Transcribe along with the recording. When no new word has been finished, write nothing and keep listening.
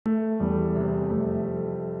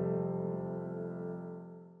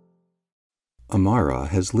Amara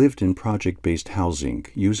has lived in project-based housing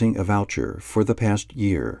using a voucher for the past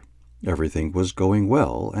year. Everything was going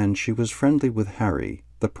well, and she was friendly with Harry,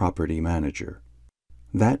 the property manager.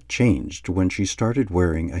 That changed when she started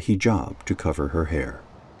wearing a hijab to cover her hair.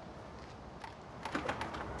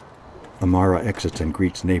 Amara exits and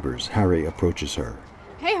greets neighbors. Harry approaches her.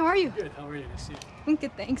 Hey, how are you? Good, how are you? Nice to see you. I'm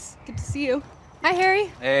good, thanks. Good to see you. Hi, Harry.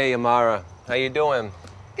 Hey, Amara. How you doing?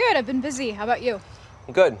 Good, I've been busy. How about you?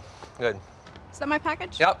 Good, good. Is that my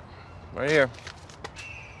package? Yep, right here.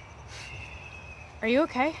 Are you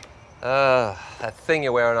okay? That thing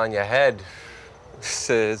you're wearing on your head,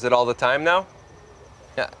 is it all the time now?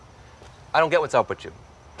 Yeah, I don't get what's up with you.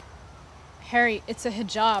 Harry, it's a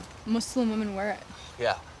hijab. Muslim women wear it.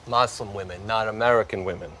 Yeah, Muslim women, not American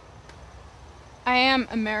women. I am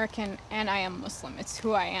American and I am Muslim. It's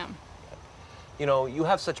who I am. You know, you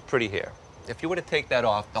have such pretty hair. If you were to take that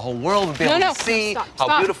off, the whole world would be able to see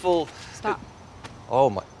how beautiful... Stop. Oh,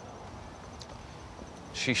 my...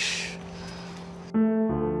 Sheesh.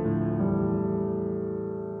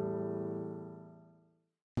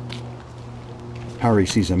 Harry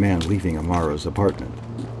sees a man leaving Amara's apartment.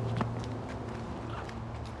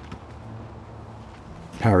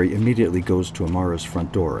 Harry immediately goes to Amara's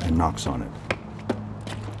front door and knocks on it.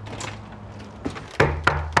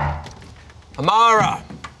 Amara!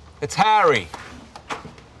 It's Harry.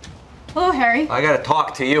 Hello, Harry. I gotta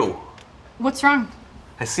talk to you. What's wrong?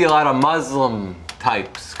 I see a lot of Muslim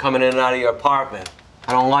types coming in and out of your apartment.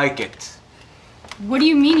 I don't like it. What do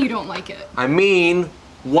you mean you don't like it? I mean,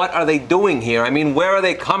 what are they doing here? I mean, where are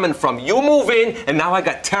they coming from? You move in, and now I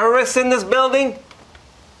got terrorists in this building?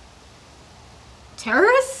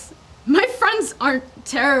 Terrorists? My friends aren't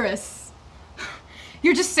terrorists.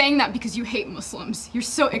 You're just saying that because you hate Muslims. You're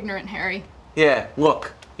so ignorant, Harry. Yeah,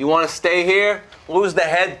 look, you want to stay here? Lose the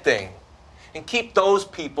head thing. And keep those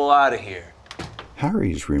people out of here.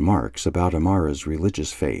 Harry's remarks about Amara's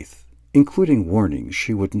religious faith, including warnings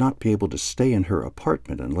she would not be able to stay in her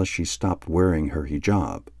apartment unless she stopped wearing her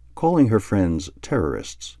hijab, calling her friends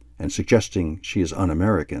terrorists, and suggesting she is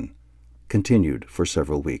un-American, continued for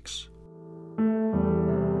several weeks.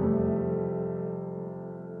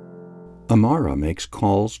 Amara makes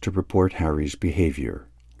calls to report Harry's behavior,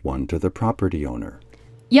 one to the property owner.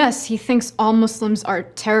 Yes, he thinks all Muslims are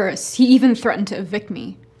terrorists. He even threatened to evict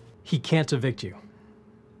me. He can't evict you.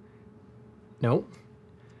 No?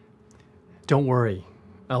 Don't worry.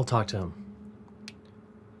 I'll talk to him.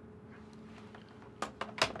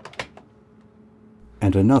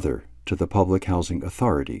 And another to the Public Housing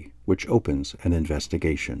Authority, which opens an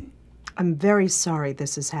investigation. I'm very sorry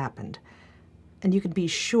this has happened, and you can be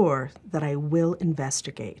sure that I will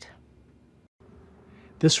investigate.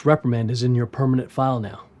 This reprimand is in your permanent file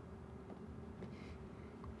now.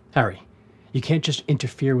 Harry, you can't just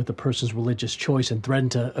interfere with a person's religious choice and threaten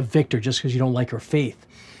to evict her just because you don't like her faith.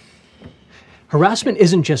 Harassment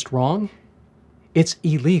isn't just wrong, it's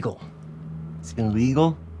illegal. It's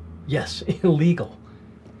illegal? Yes, illegal.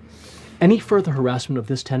 Any further harassment of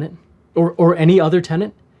this tenant, or any other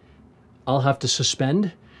tenant, I'll have to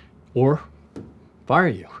suspend or fire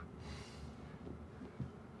you.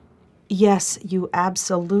 Yes, you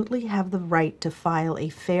absolutely have the right to file a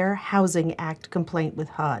Fair Housing Act complaint with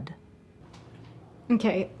HUD.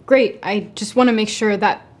 Okay, great. I just want to make sure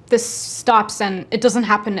that this stops and it doesn't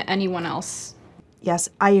happen to anyone else. Yes,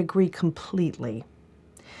 I agree completely.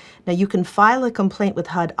 Now, you can file a complaint with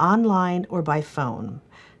HUD online or by phone.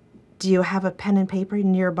 Do you have a pen and paper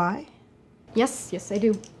nearby? Yes, I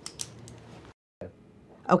do.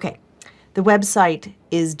 Okay. The website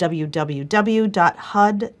is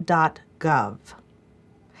www.hud.gov.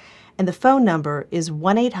 And the phone number is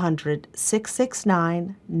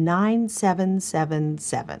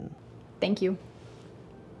 1-800-669-9777. Thank you.